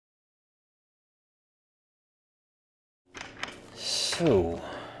So,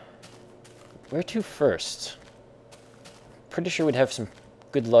 where to first? Pretty sure we'd have some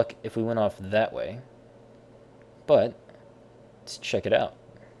good luck if we went off that way. But, let's check it out.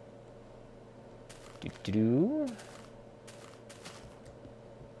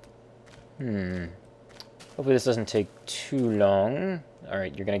 Hopefully this doesn't take too long.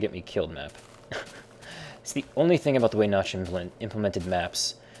 Alright, you're gonna get me killed, map. It's the only thing about the way Notch implemented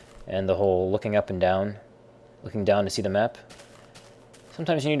maps, and the whole looking up and down, looking down to see the map.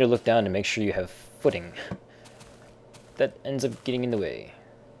 Sometimes you need to look down to make sure you have footing. That ends up getting in the way.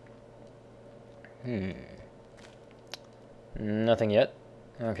 Nothing yet.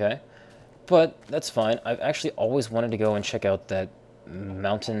 Okay. But that's fine. I've actually always wanted to go and check out that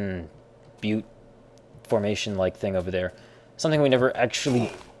mountain butte formation-like thing over there. Something we never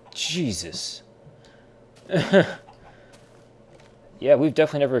actually... Jesus. Yeah, we've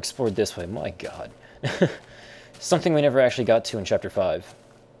definitely never explored this way. My god. Something we never actually got to in Chapter 5.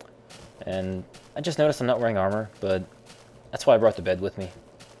 And I just noticed I'm not wearing armor, but that's why I brought the bed with me.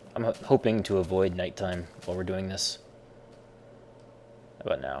 I'm hoping to avoid nighttime while we're doing this. How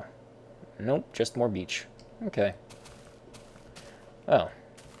about now? Nope, just more beach. Okay. Well,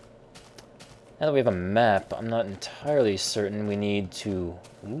 now that we have a map, I'm not entirely certain we need to...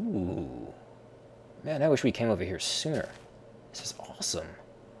 Ooh. Man, I wish we came over here sooner. This is awesome.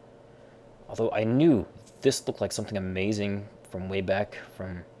 Although I knew this looked like something amazing from way back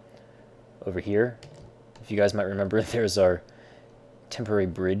from over here. If you guys might remember, there's our temporary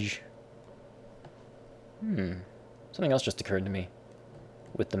bridge. Something else just occurred to me.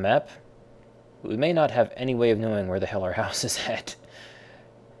 With the map, we may not have any way of knowing where the hell our house is at.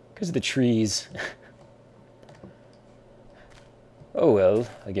 Because of the trees. Oh well,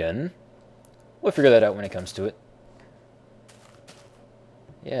 again. We'll figure that out when it comes to it.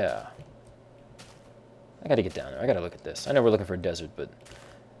 Yeah. I gotta get down there. I gotta look at this. I know we're looking for a desert, but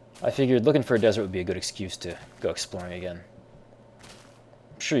I figured looking for a desert would be a good excuse to go exploring again.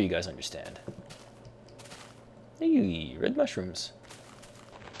 I'm sure you guys understand. Hey, red mushrooms.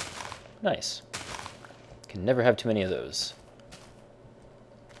 Nice. Can never have too many of those.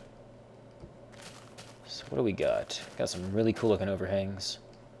 So what do we got? Got some really cool looking overhangs.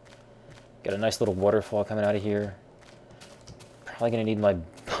 Got a nice little waterfall coming out of here. Probably gonna need my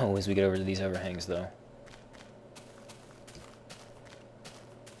bow as we get over to these overhangs, though.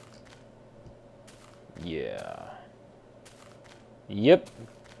 Yeah. Yep.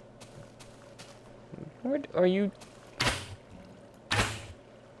 What are you...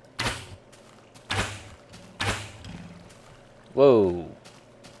 Whoa.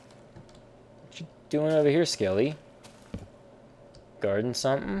 What you doing over here, Skelly? Guarding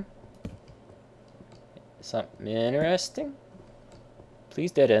something? Something interesting?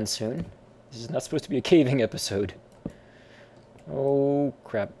 Please dead end soon. This is not supposed to be a caving episode. Oh,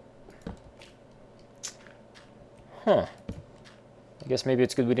 crap. Huh. I guess maybe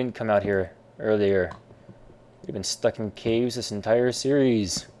it's good we didn't come out here earlier. We've been stuck in caves this entire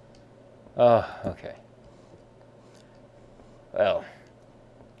series. Oh, okay. Well,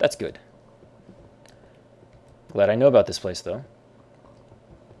 that's good. Glad I know about this place, though.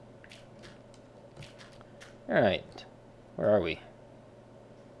 Alright. Where are we?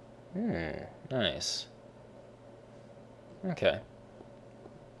 Nice. Okay.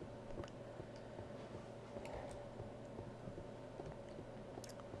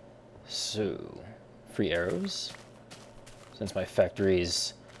 So, free arrows. Since my factory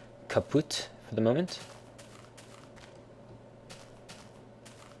is kaput for the moment.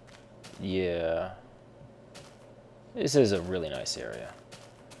 Yeah. This is a really nice area.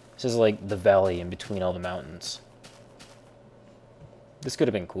 This is like the valley in between all the mountains. This could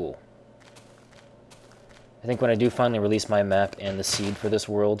have been cool. I think when I do finally release my map and the seed for this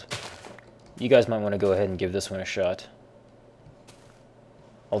world, you guys might want to go ahead and give this one a shot.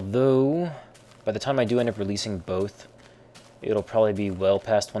 Although, by the time I do end up releasing both, it'll probably be well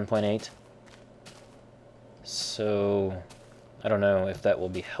past 1.8. So, I don't know if that will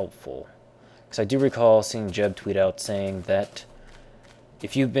be helpful. Because I do recall seeing Jeb tweet out saying that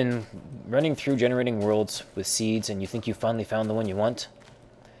if you've been running through generating worlds with seeds and you think you finally found the one you want,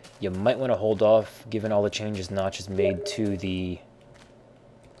 you might want to hold off given all the changes Notch has made to the...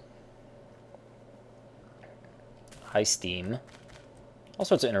 Hi, Steam. All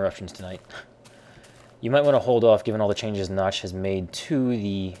sorts of interruptions tonight. You might want to hold off given all the changes Notch has made to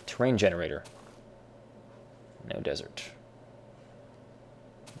the terrain generator. No desert.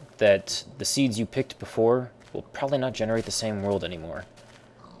 That the seeds you picked before will probably not generate the same world anymore.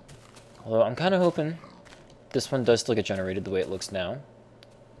 Although I'm kind of hoping this one does still get generated the way it looks now.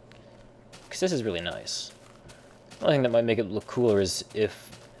 Because this is really nice. The only thing that might make it look cooler is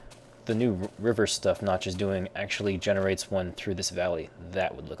if the new river stuff Notch is doing actually generates one through this valley.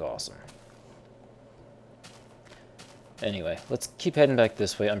 That would look awesome. Anyway, let's keep heading back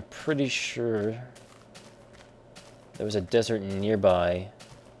this way. I'm pretty sure there was a desert nearby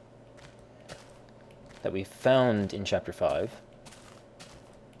that we found in Chapter 5.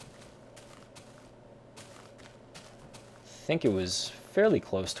 I think it was fairly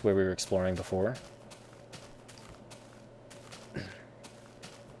close to where we were exploring before.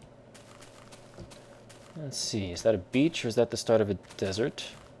 Let's see, is that a beach or is that the start of a desert?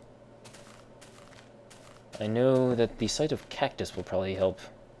 I know that the sight of cactus will probably help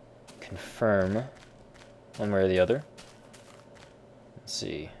confirm one way or the other. Let's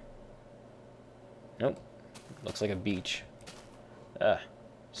see. Nope. Looks like a beach. Ah.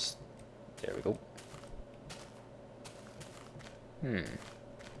 There we go.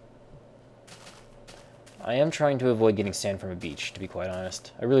 I am trying to avoid getting sand from a beach, to be quite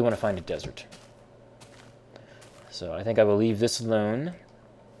honest. I really want to find a desert. So I think I will leave this alone.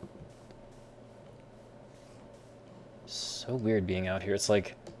 So weird being out here. It's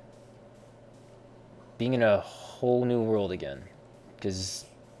like being in a whole new world again. Because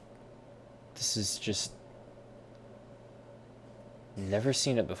this is just... never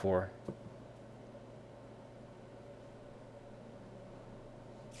seen it before.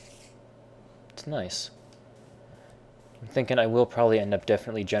 It's nice. I'm thinking I will probably end up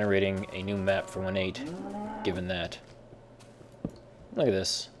definitely generating a new map for 1.8, given that. Look at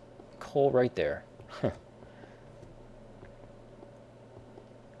this. Coal right there.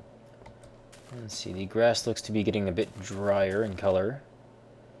 Let's see, the grass looks to be getting a bit drier in color.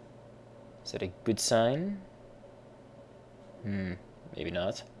 Is that a good sign? Maybe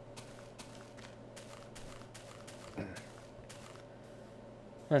not.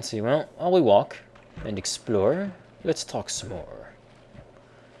 Let's see, well, while we walk and explore, let's talk some more.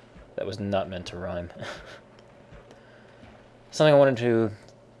 That was not meant to rhyme. Something I wanted to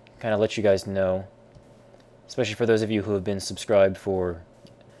kind of let you guys know, especially for those of you who have been subscribed for,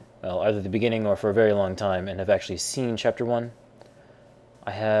 well, either the beginning or for a very long time and have actually seen Chapter 1.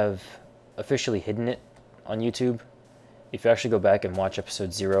 I have officially hidden it on YouTube. If you actually go back and watch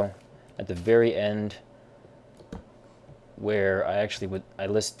episode 0, at the very end, where I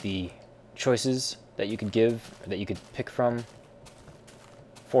list the choices that you could give, or that you could pick from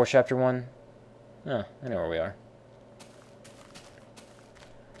for Chapter 1. Oh, I know where we are.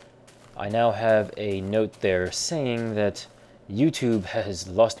 I now have a note there saying that YouTube has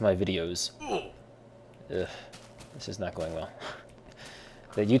lost my videos. Ugh, this is not going well.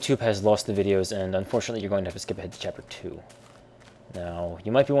 That YouTube has lost the videos, and unfortunately you're going to have to skip ahead to Chapter 2. Now,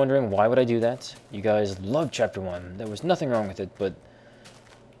 you might be wondering, why would I do that? You guys loved Chapter 1. There was nothing wrong with it, but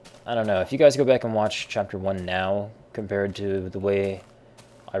I don't know. If you guys go back and watch Chapter 1 now, compared to the way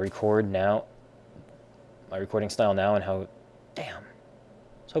I record now, my recording style now, and how... Damn.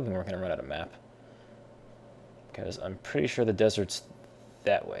 I was hoping we weren't going to run out of map. Because I'm pretty sure the desert's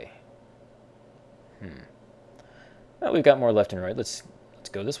that way. Well, we've got more left and right. Let's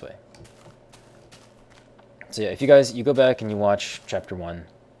go this way. So yeah, if you go back and you watch Chapter 1,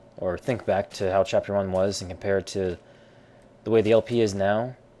 or think back to how Chapter 1 was and compare it to the way the LP is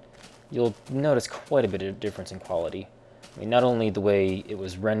now, you'll notice quite a bit of difference in quality. I mean, not only the way it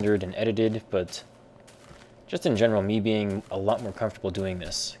was rendered and edited, but just in general, me being a lot more comfortable doing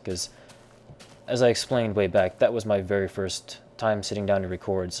this, because as I explained way back, that was my very first time sitting down to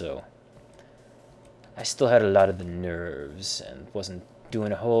record, so I still had a lot of the nerves and wasn't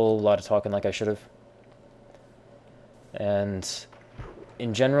doing a whole lot of talking like I should have. And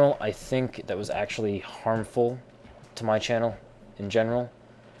in general, I think that was actually harmful to my channel in general.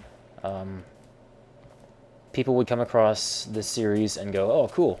 People would come across this series and go, "Oh,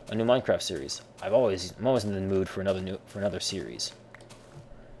 cool, a new Minecraft series." I'm always in the mood for another series.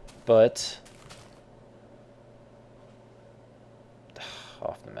 But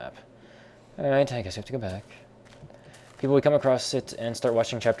off the map. All right, I guess I have to go back. People would come across it and start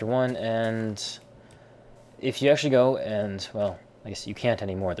watching Chapter 1, and if you actually go and, well, I guess you can't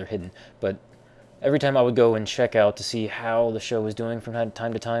anymore, they're hidden, but every time I would go and check out to see how the show was doing from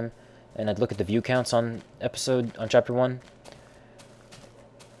time to time, and I'd look at the view counts on Chapter 1.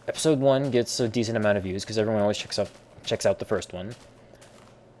 Episode 1 gets a decent amount of views, because everyone always checks out the first one.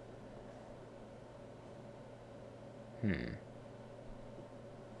 I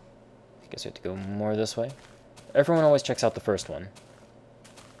guess we have to go more this way. Everyone always checks out the first one.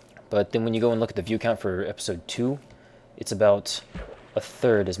 But then when you go and look at the view count for Episode 2, it's about a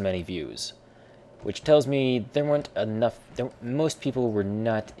third as many views. Which tells me there weren't enough... most people were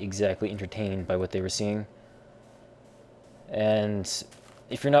not exactly entertained by what they were seeing. And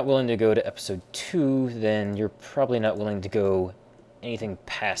if you're not willing to go to episode 2, then you're probably not willing to go anything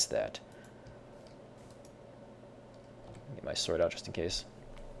past that. Get my sword out just in case.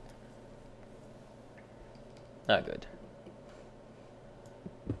 Not good.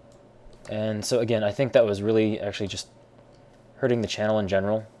 And so again, I think that was really actually just hurting the channel in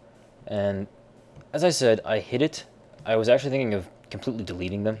general. And as I said, I hid it. I was actually thinking of completely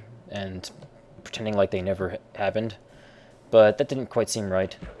deleting them and pretending like they never happened. But that didn't quite seem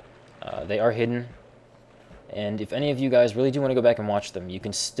right. They are hidden. And if any of you guys really do want to go back and watch them, you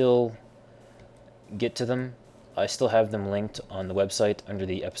can still get to them. I still have them linked on the website under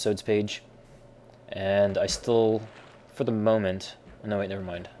the episodes page. And I still, for the moment... No, wait, never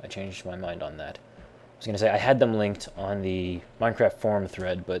mind. I changed my mind on that. I was going to say I had them linked on the Minecraft forum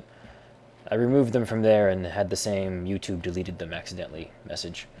thread, but I removed them from there and had the same YouTube deleted them accidentally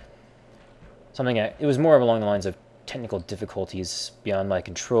message. It was more along the lines of technical difficulties beyond my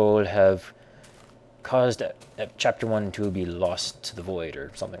control have caused Chapter 1 to be lost to the void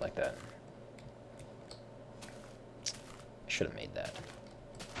or something like that. Should have made that.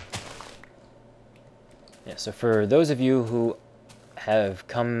 Yeah, so for those of you who have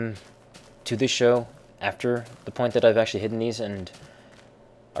come to this show after the point that I've actually hidden these and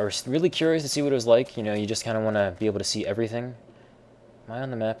are really curious to see what it was like, you know, you just kind of want to be able to see everything. Am I on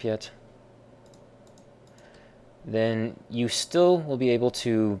the map yet? Then you still will be able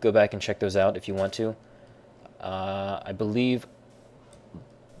to go back and check those out if you want to. I believe,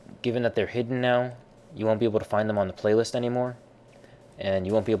 given that they're hidden now, you won't be able to find them on the playlist anymore, and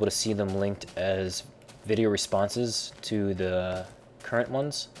you won't be able to see them linked as video responses to the current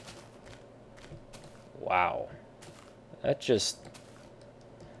ones. Wow. That just...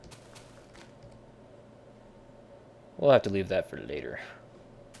 We'll have to leave that for later.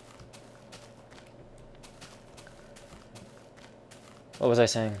 What was I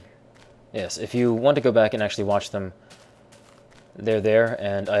saying? Yes, if you want to go back and actually watch them, they're there,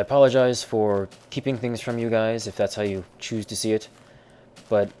 and I apologize for keeping things from you guys if that's how you choose to see it,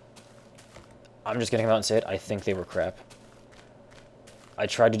 but I'm just gonna come out and say it, I think they were crap. I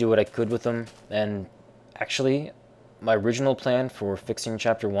tried to do what I could with them, and actually, my original plan for fixing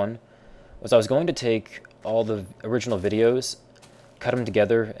Chapter 1 was I was going to take all the original videos, cut them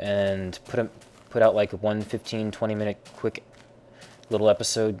together, and put out like one 15-20 minute quick little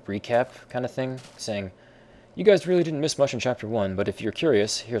episode recap kind of thing, saying, you guys really didn't miss much in Chapter 1, but if you're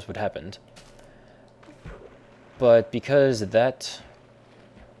curious, here's what happened. But because that...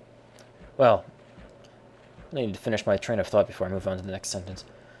 Well, I need to finish my train of thought before I move on to the next sentence.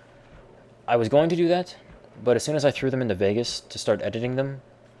 I was going to do that, but as soon as I threw them into Vegas to start editing them,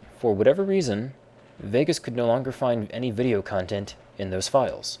 for whatever reason, Vegas could no longer find any video content in those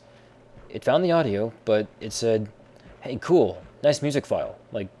files. It found the audio, but it said, hey, cool, nice music file.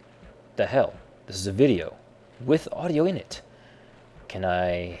 Like, the hell? This is a video with audio in it. Can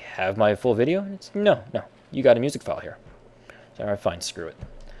I have my full video? No, you got a music file here. So, alright, fine, screw it.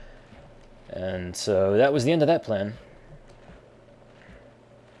 And so that was the end of that plan.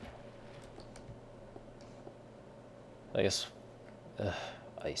 I guess,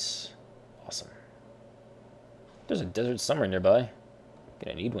 ice. Awesome. There's a desert somewhere nearby.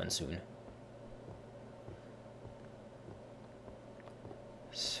 Gonna need one soon.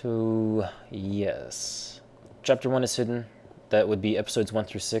 So, yes. Chapter 1 is hidden. That would be episodes 1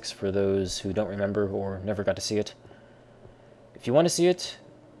 through 6 for those who don't remember or never got to see it. If you want to see it,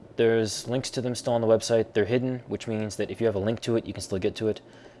 there's links to them still on the website. They're hidden, which means that if you have a link to it, you can still get to it.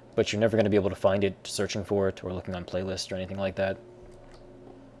 But you're never going to be able to find it searching for it or looking on playlists or anything like that.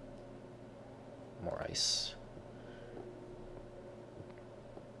 More ice.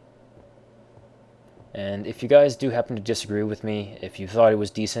 And if you guys do happen to disagree with me, if you thought it was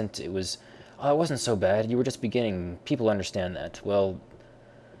decent, it wasn't so bad, you were just beginning, people understand that. Well,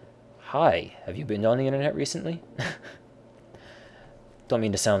 hi, have you been on the internet recently? Don't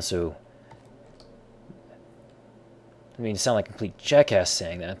mean to sound so... I mean to sound like a complete jackass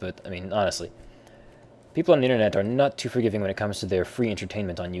saying that, but, I mean, honestly. People on the internet are not too forgiving when it comes to their free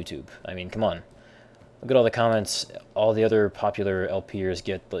entertainment on YouTube. I mean, come on. Look at all the comments all the other popular LPers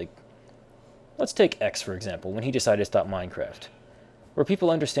get, like... Let's take X, for example, when he decided to stop Minecraft. Were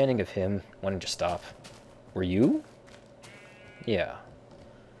people understanding of him wanting to stop? Were you? Yeah.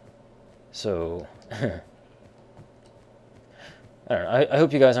 So... I don't know. I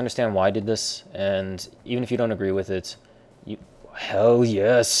hope you guys understand why I did this, and even if you don't agree with it, hell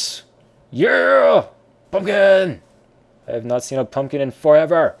yes! Yeah! Pumpkin! I have not seen a pumpkin in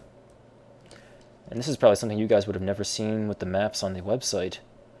forever! And this is probably something you guys would have never seen with the maps on the website.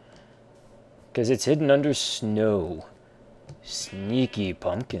 Because it's hidden under snow. Sneaky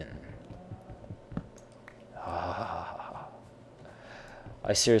pumpkin. Ah.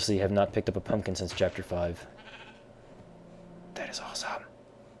 I seriously have not picked up a pumpkin since chapter 5. That is awesome.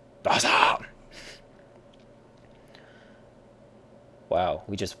 Awesome! Wow,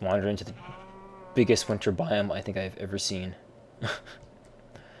 we just wandered into the biggest winter biome I think I've ever seen. Well,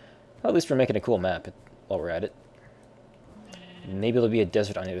 at least we're making a cool map while we're at it. Maybe there'll be a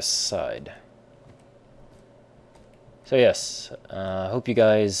desert on the other side. So yes, I hope you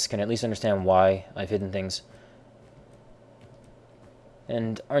guys can at least understand why I've hidden things.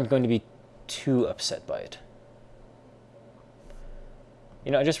 And aren't going to be too upset by it.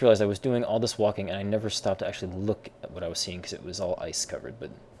 You know, I just realized I was doing all this walking and I never stopped to actually look at what I was seeing because it was all ice covered,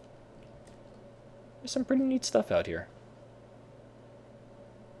 but there's some pretty neat stuff out here.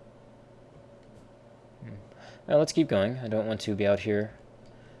 Now let's keep going. I don't want to be out here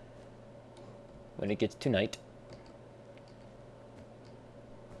when it gets to night.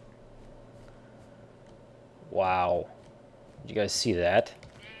 Wow. Did you guys see that?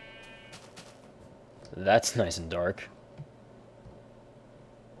 That's nice and dark.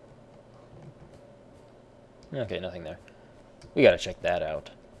 Okay, nothing there. We gotta check that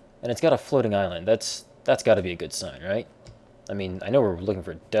out. And it's got a floating island. That's gotta be a good sign, right? I mean, I know we're looking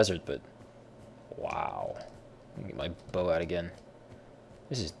for a desert, but... Wow. Let me get my bow out again.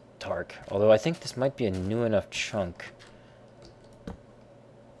 This is dark. Although I think this might be a new enough chunk.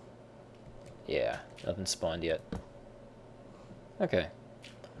 Yeah, nothing spawned yet. Okay.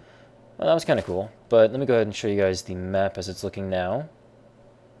 Well, that was kind of cool. But let me go ahead and show you guys the map as it's looking now.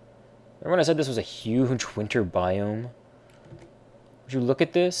 Remember when I said this was a huge winter biome? Would you look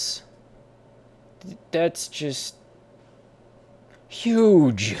at this? That's just...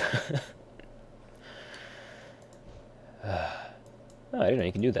 huge! Oh, I didn't know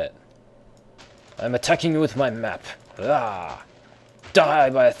you can do that. I'm attacking you with my map. Ah! Die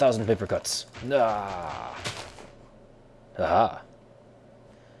by 1,000 paper cuts. Ah! Aha!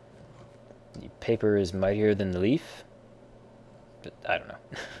 The paper is mightier than the leaf? But I don't know.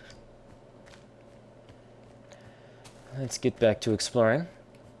 Let's get back to exploring.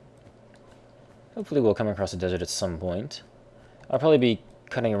 Hopefully we'll come across a desert at some point. I'll probably be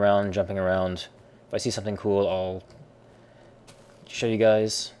cutting around, jumping around. If I see something cool, I'll show you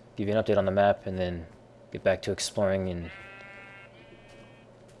guys, give you an update on the map, and then get back to exploring in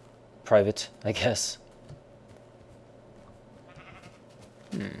private, I guess.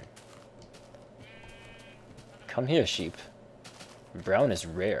 Come here, sheep. Brown is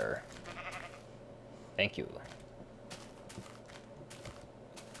rare. Thank you.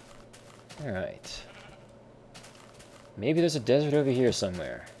 Alright. Maybe there's a desert over here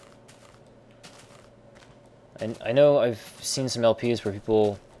somewhere. And I know I've seen some LPs where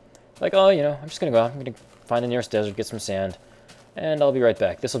people like, oh, you know, I'm just gonna go out, I'm gonna find the nearest desert, get some sand, and I'll be right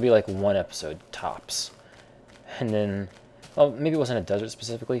back. This will be like one episode, tops. And then, well, maybe it wasn't a desert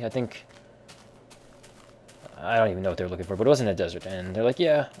specifically. I think, I don't even know what they were looking for, but it wasn't a desert. And they're like,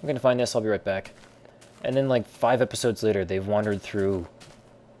 yeah, I'm gonna find this, I'll be right back. And then like 5 episodes later, they've wandered through,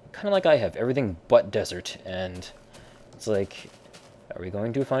 kind of like I have, everything but desert. And it's like, are we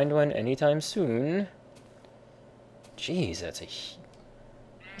going to find one anytime soon? Jeez, that's a...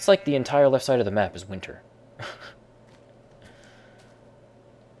 It's like the entire left side of the map is winter.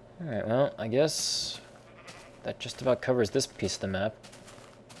 Alright, well, I guess that just about covers this piece of the map.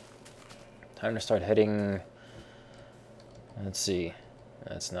 Time to start heading... Let's see.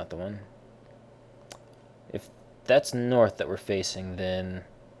 That's not the one. If that's north that we're facing, then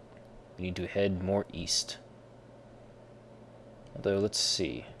we need to head more east. Although, let's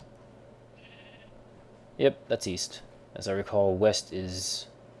see. Yep, that's east. As I recall, west is...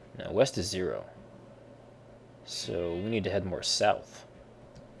 No, west is 0. So we need to head more south.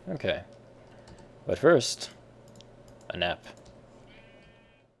 Okay. But first, a nap.